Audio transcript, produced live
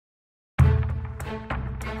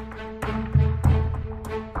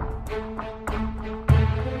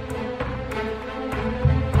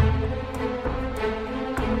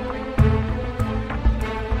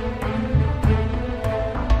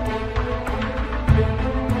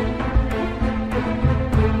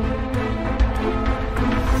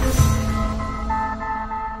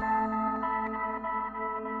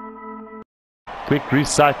Quick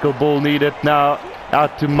recycle ball needed now.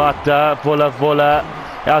 Out to Mata, Vola,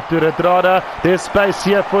 out to Redrada. There's space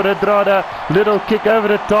here for Redrada. Little kick over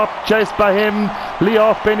the top, chased by him.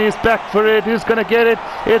 Leofen is back for it. Who's going to get it?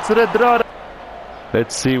 It's Redrada.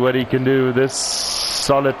 Let's see what he can do with this.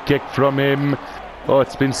 Solid kick from him. Oh,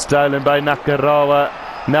 it's been stolen by Nakarawa.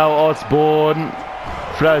 Now Osborne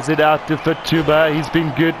throws it out to Fatuba. He's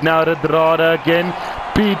been good now. Redrada again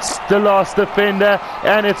beats the last defender,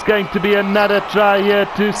 and it's going to be another try here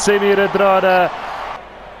to Semi Redrada.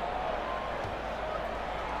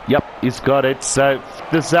 Yep, he's got it. So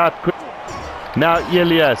this out quick. Now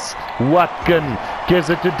Elias Watkin gives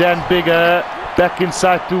it to Dan Bigger. Back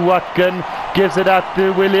inside to Watkin. Gives it out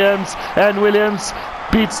to Williams, and Williams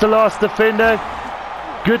beats the last defender.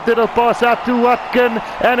 Good little pass out to Watkin,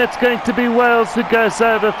 and it's going to be Wales who goes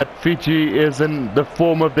over. Fiji is in the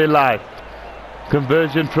form of their life.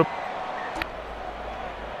 Conversion from...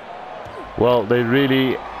 Well, they're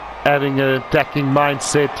really having an attacking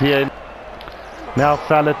mindset here. Now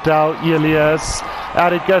Faletau, Elias.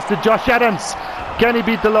 Out it goes to Josh Adams. Can he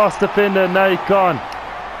beat the last defender? No, he can't.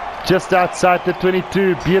 Just outside the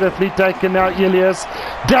 22. Beautifully taken now, Elias.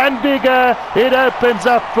 Dan Bigger. It opens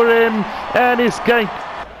up for him. And he's going...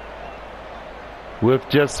 With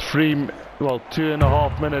just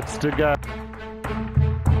 2.5 minutes to go.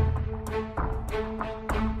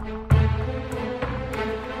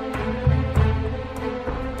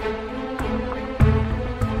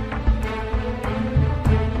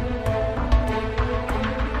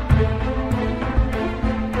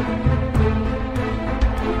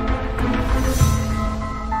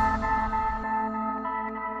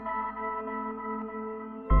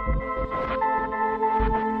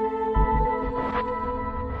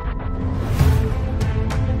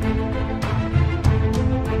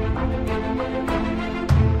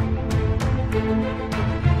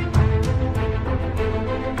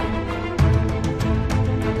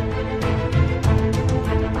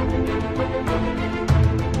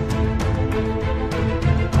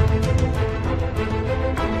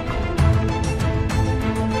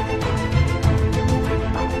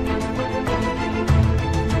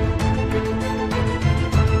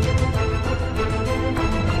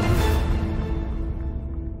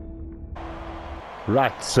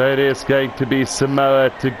 Right, so it is going to be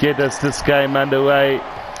Samoa to get us this game underway.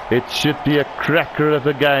 It should be a cracker of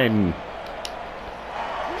a game.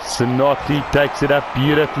 Sinoti takes it up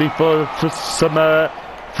beautifully for Samoa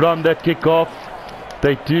from the kickoff.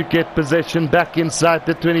 They do get possession back inside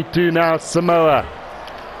the 22 now, Samoa.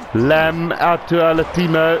 Lamb out to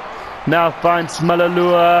Alatimo. Now finds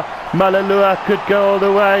Malalua. Malalua could go all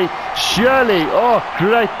the way. Surely, oh,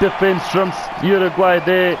 great defense from Uruguay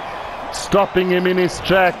there. Stopping him in his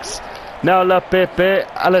tracks. Now La Pepe,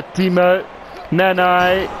 Alatimo,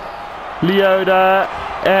 Nanai, Leoda,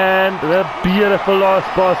 and a beautiful last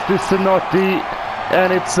pass to Sinoti,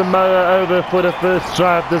 and it's Samoa over for the first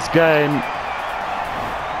try of this game.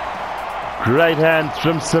 Great hands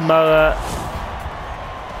from Samoa,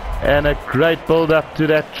 and a great build up to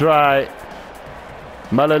that try.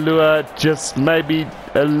 Malalua just maybe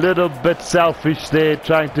a little bit selfish there,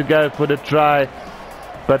 trying to go for the try.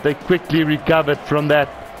 But they quickly recovered from that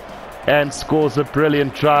and scores a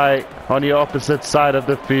brilliant try on the opposite side of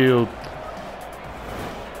the field.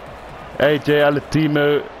 AJ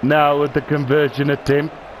Alatimo now with the conversion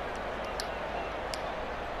attempt.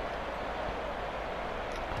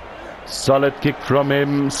 Solid kick from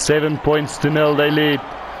him. 7 points to 0 they lead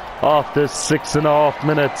after 6.5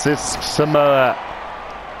 minutes. It's Samoa.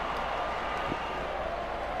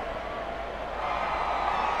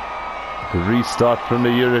 Restart from the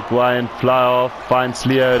Uruguayan fly-off, finds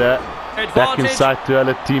Leoda. Back inside to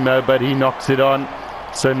Alatimo, but he knocks it on.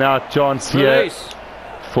 So now a chance here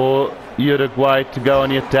for Uruguay to go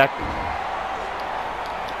on the attack.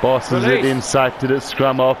 Passes it inside to the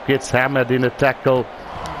scrum half, gets hammered in a tackle.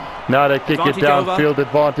 Now they kick it downfield,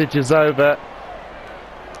 advantage is over.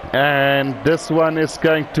 And this one is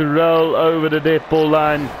going to roll over the dead ball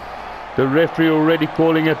line. The referee already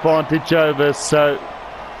calling advantage over, so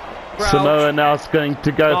Samoa now is going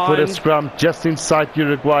to go for the scrum just inside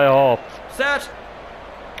Uruguay half. Set.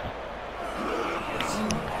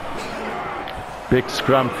 Big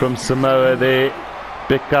scrum from Samoa there.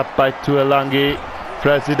 Pick up by Tuolangi.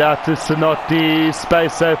 Throws it out to Sinoti.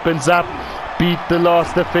 Space opens up. Beat the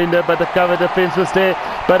last defender, but the cover defense was there.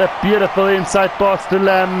 But a beautiful inside pass to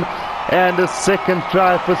Lam. And a second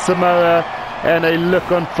try for Samoa. And they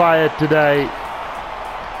look on fire today.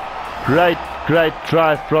 Great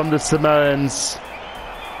try from the Samoans.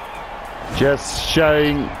 Just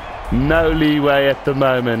showing no leeway at the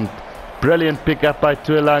moment. Brilliant pick up by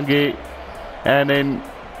Tuolangi. And then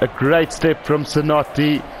a great step from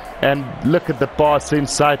Sanotti. And look at the pass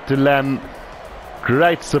inside to Lam.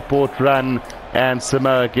 Great support run. And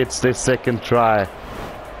Samoa gets their second try.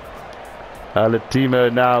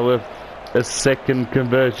 Alatimo now with a second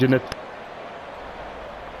conversion. It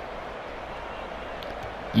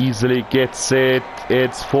easily gets it.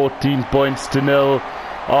 It's 14 points to 0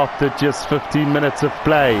 after just 15 minutes of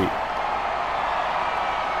play.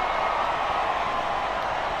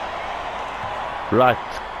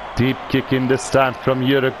 Right, deep kick in this time from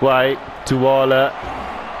Uruguay. Tuala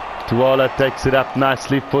takes it up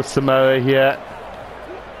nicely for Samoa here.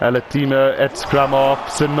 Alatimo at scrum off.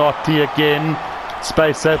 Sanotti again.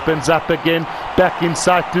 Space opens up again. Back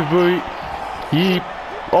inside to Vui. He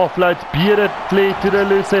offloads beautifully to the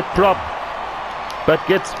loose head prop, but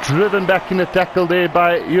gets driven back in the tackle there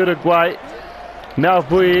by Uruguay. Now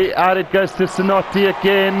Vui, out it goes to Sanotti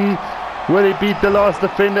again. Will he beat the last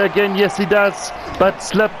defender again? Yes, he does, but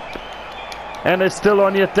slip. And they're still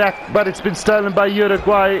on the attack, but it's been stolen by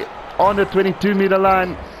Uruguay on the 22-meter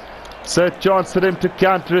line. So a chance for them to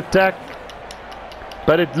counter-attack.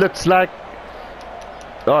 But it looks like,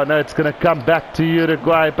 oh no, it's going to come back to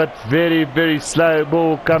Uruguay, but very, very slow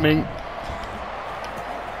ball coming.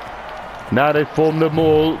 Now they form the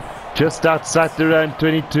maul just outside their own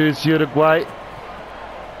 22s, Uruguay.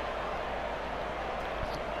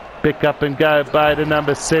 Pick up and go by the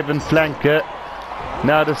number 7 flanker.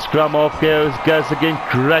 Now the scrum off goes again.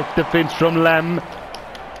 Great defense from Lam.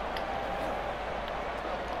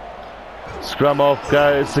 Scrum off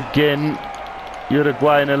goes again.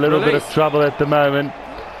 Uruguay in a little bit of trouble at the moment.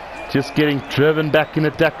 Just getting driven back in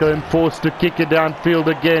the tackle and forced to kick it downfield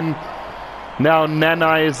again. Now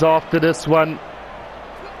Nanai is after this one.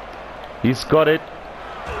 He's got it.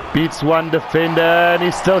 Beats one defender and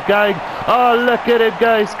he's still going. Oh, look at him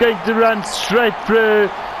go. He's going to run straight through.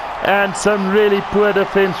 And some really poor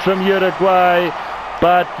defense from Uruguay.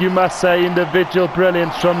 But you must say individual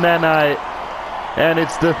brilliance from Nanai. And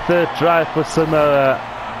it's the third try for Samoa.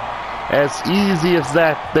 As easy as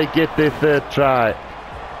that, they get their third try.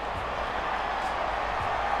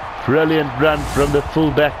 Brilliant run from the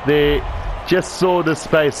fullback there. Just saw the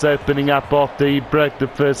space opening up after he broke the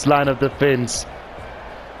first line of defense.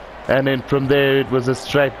 And then from there it was a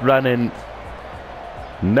straight run in.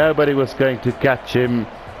 Nobody was going to catch him.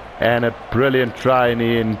 And a brilliant try in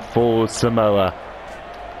the end for Samoa.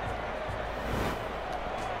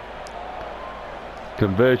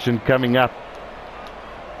 Conversion coming up.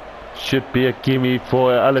 Should be a gimme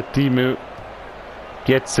for Alatimo.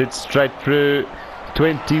 Gets it straight through.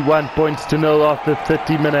 21 points to 0 after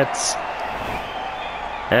 30 minutes.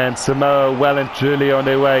 And Samoa well and truly on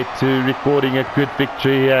their way to recording a good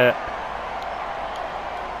victory here.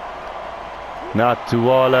 Now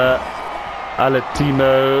Tuala,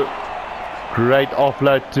 Alatimo, great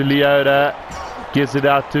offload to Leota, gives it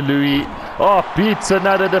out to Louis. Oh, beats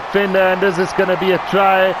another defender, and this is going to be a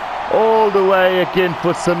try all the way again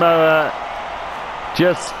for Samoa.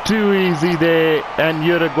 Just too easy there, and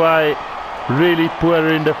Uruguay really poor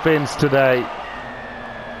in defense today.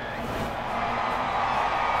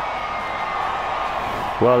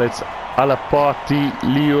 Well, it's Alapati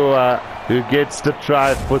Liua who gets the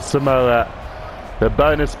try for Samoa. The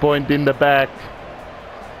bonus point in the back.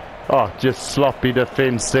 Oh, just sloppy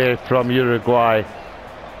defense there from Uruguay.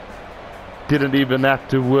 Didn't even have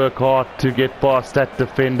to work hard to get past that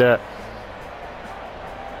defender.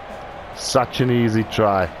 Such an easy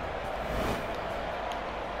try.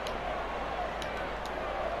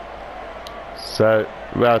 So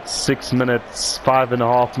about 6 minutes,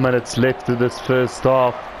 5.5 minutes left of this first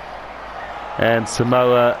half. And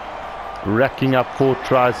Samoa racking up 4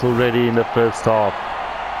 tries already in the first half.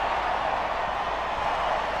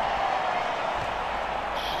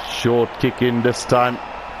 Short kick in this time.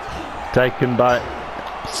 Taken by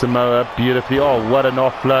Samoa beautifully. Oh, what an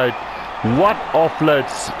offload. What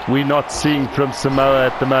offloads we're not seeing from Samoa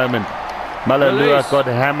at the moment. Malalua got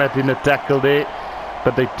hammered in the tackle there,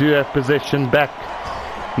 but they do have possession back.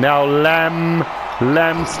 Now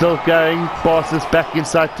Lam still going. Passes back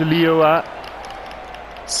inside to Liua.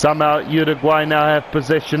 Somehow Uruguay now have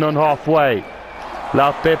possession on halfway.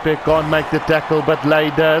 Lau Pepe can't make the tackle, but Lay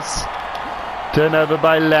does. Turnover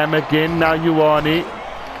by Lam again. Now Ioane.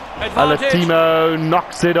 Alatimo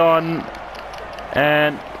knocks it on.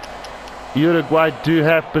 And Uruguay do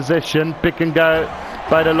have possession. Pick and go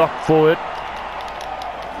by the lock forward.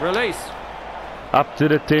 Release. Up to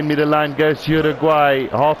the 10-meter line goes Uruguay.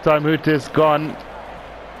 Half-time hoot is gone.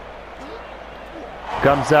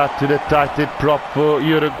 Comes out to the tighted prop for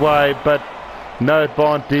Uruguay, but no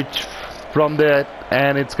advantage from that,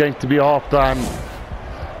 and it's going to be half-time.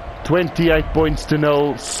 28 points to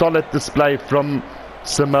 0. Solid display from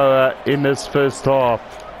Samoa in this first half.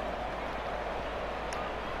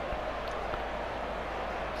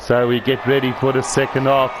 So we get ready for the second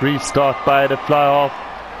half. Restart by the fly half.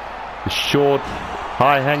 A short,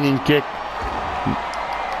 high-hanging kick.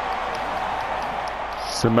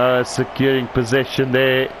 Samoa securing possession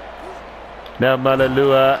there. Now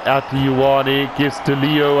Malalua out to Ioane, gives to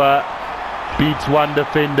Leoa, beats one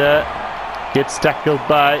defender, gets tackled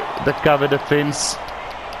by the cover defence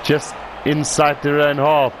just inside their own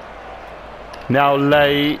half. Now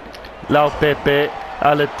Laupepe,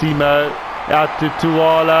 Alatimo, out to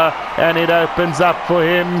Tuala, and it opens up for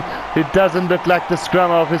him. It doesn't look like the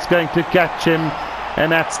scrum half is going to catch him,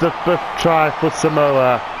 and that's the 5th try for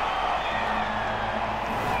Samoa.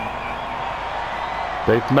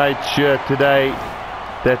 They've made sure today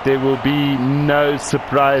that there will be no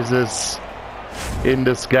surprises in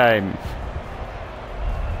this game.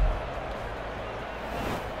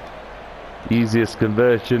 Easiest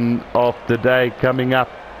conversion of the day coming up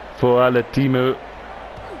for Alatimo.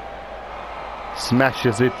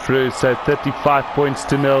 Smashes it through, so 35 points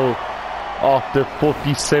to 0 after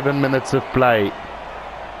 47 minutes of play.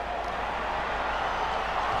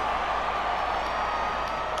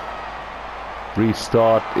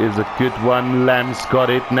 Restart is a good one. Lamb's got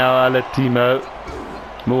it now. Alatimo,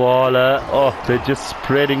 Moala. Oh, they're just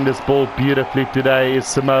spreading this ball beautifully today. Is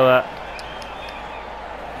Samoa.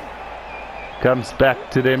 Comes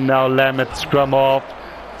back to them now. Lamb at scrum off.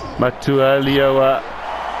 Matua Leoa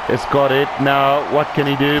has got it now. What can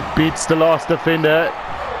he do? Beats the last defender.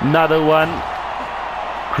 Another one.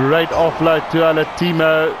 Great offload to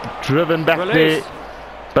Alatimo. Driven back there,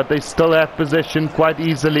 but they still have possession quite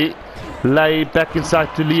easily. Lay back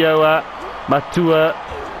inside to Leoa. Matua.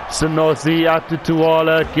 Sonozi out to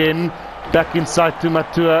Tuala again. Back inside to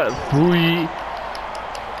Matua. Vui.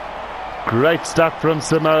 Great stuff from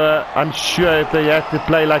Samoa. I'm sure if they had to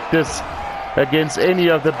play like this against any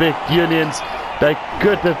of the big unions, they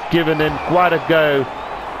could have given him quite a go.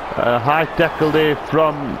 A high tackle there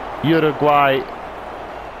from Uruguay,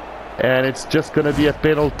 and it's just going to be a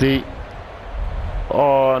penalty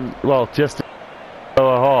on, well, just a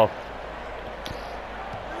half.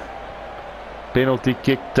 Penalty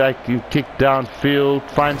kick taken, kick downfield,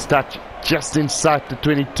 finds touch just inside the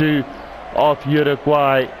 22 of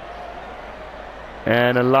Uruguay,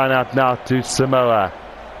 and a line out now to Samoa.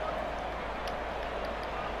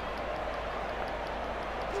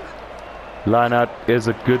 Line out is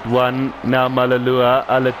a good one. Now Malalua,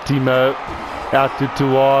 Alatimo, out to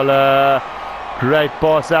Tuala. Great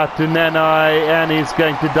pass out to Nanai, and he's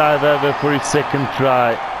going to dive over for his 2nd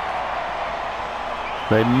try.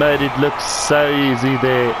 They made it look so easy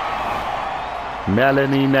there.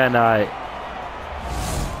 Melanie Nanai.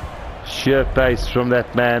 Sheer pace from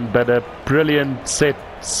that man, but a brilliant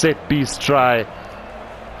set piece try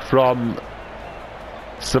from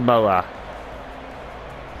Samoa.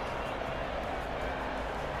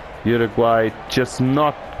 Uruguay just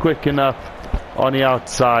not quick enough on the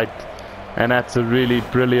outside, and that's a really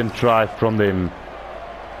brilliant try from them.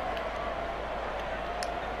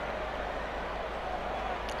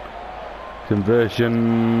 Conversion,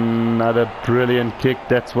 another brilliant kick.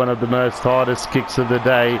 That's one of the most hardest kicks of the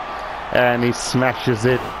day, and he smashes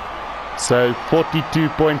it. So 42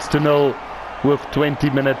 points to 0 with 20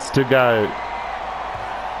 minutes to go.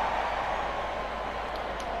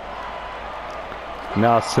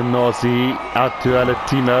 Now Sonozi out to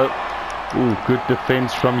Alatimo. Ooh, good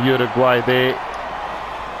defense from Uruguay there,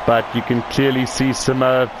 but you can clearly see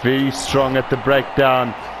Samoa very strong at the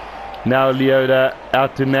breakdown. Now Leoda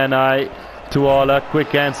out to Nanai. Tuala, quick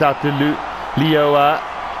hands out to Leoa.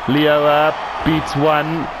 Leoa beats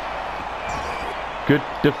one. Good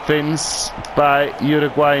defense by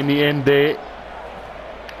Uruguay in the end there.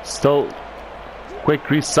 Still quick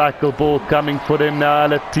recycle ball coming for them now.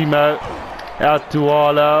 Alatimo out to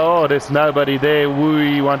Tuala. Oh, there's nobody there.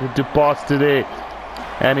 Wui wanted to pass to there,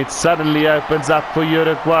 and it suddenly opens up for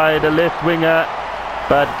Uruguay, the left winger,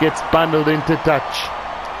 but gets bundled into touch.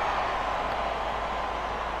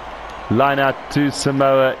 Line out to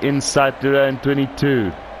Samoa inside their own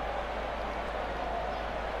 22.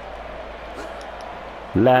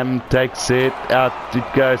 Lamb takes it out. It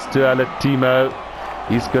goes to Alatimo.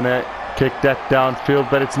 He's going to kick that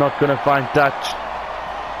downfield, but it's not going to find touch.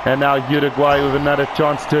 And now Uruguay with another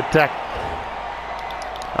chance to attack.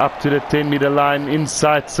 Up to the 10-meter line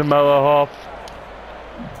inside Samoa half.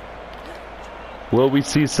 Will we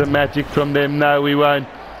see some magic from them? No, we won't,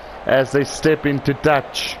 as they step into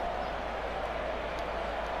touch.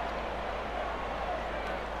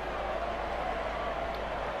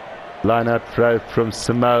 Line out throw from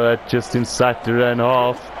Samoa just inside their own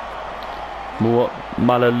half.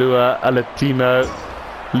 Malalua, Alatimo,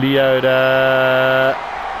 Leota.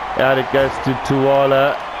 Out it goes to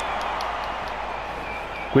Tuala.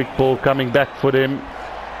 Quick ball coming back for them.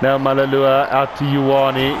 Now Malalua out to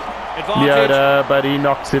Ioane. Leota, but he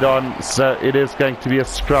knocks it on. So it is going to be a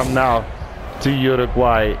scrum now to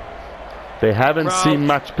Uruguay. They haven't seen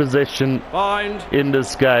much possession in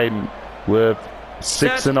this game with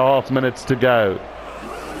 6.5 minutes to go.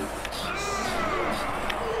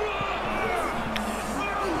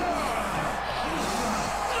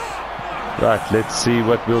 Right, let's see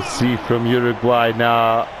what we'll see from Uruguay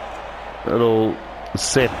now. Little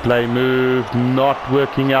set play move, not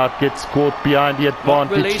working out, gets caught behind the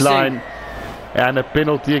advantage line. And a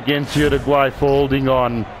penalty against Uruguay for holding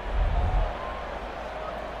on.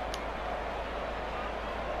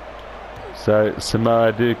 So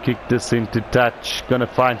Samoa do kick this into touch. Going to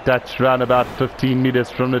find touch around about 15 meters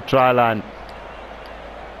from the try line.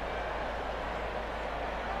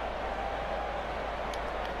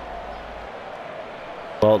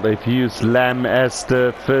 Well, they've used Lam as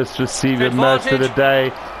the first receiver most of the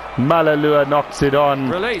day. Malalua knocks it on.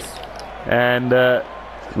 Release. And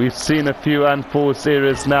we've seen a few unforced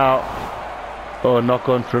errors now. Oh, knock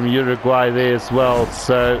on from Uruguay there as well.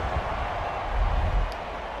 So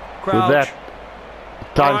Crouch. with that,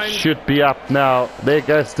 time should be up now. There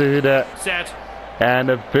goes the Huda. Set.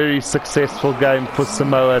 And a very successful game for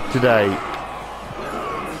Samoa today.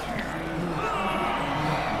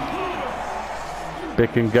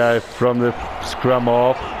 Pick and go from the scrum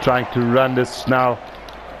off, trying to run this now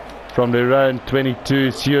from their own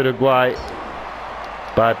 22's Uruguay,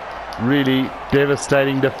 but really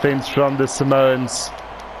devastating defense from the Samoans,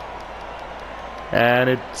 and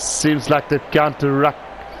it seems like they've counter-ruck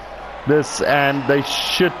this and they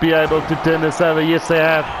should be able to turn this over. Yes, they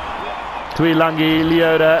have. Tuilangi,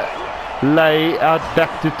 Leota, lay out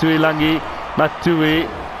back to Tuilangi, Matui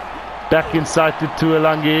back inside to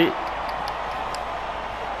Tuilangi.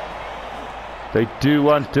 They do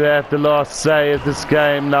want to have the last say of this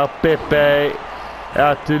game. Now Pepe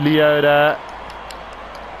out to Leota.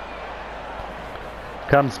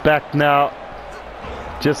 Comes back now.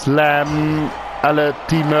 Just Lam,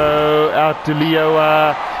 Alatimo out to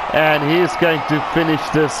Leoa. And he's going to finish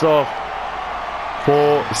this off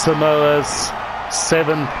for Samoa's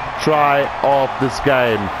 7th try of this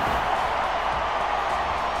game.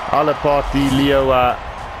 Alapati Leoa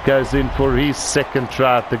goes in for his 2nd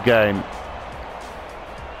try of the game.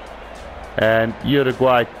 And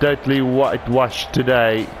Uruguay totally whitewashed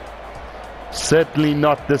today. Certainly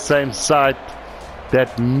not the same side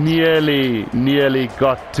that nearly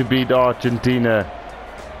got to beat Argentina.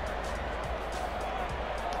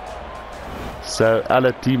 So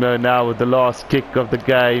Alatimo now with the last kick of the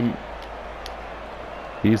game.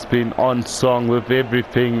 He's been on song with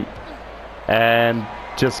everything and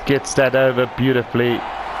just gets that over beautifully.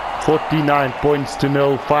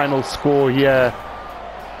 49-0 final score here.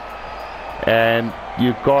 And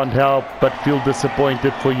you can't help but feel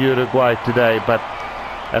disappointed for Uruguay today, but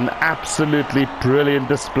an absolutely brilliant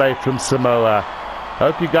display from Samoa.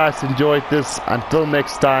 Hope you guys enjoyed this. Until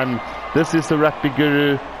next time, this is the Rugby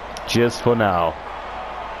Guru. Cheers for now.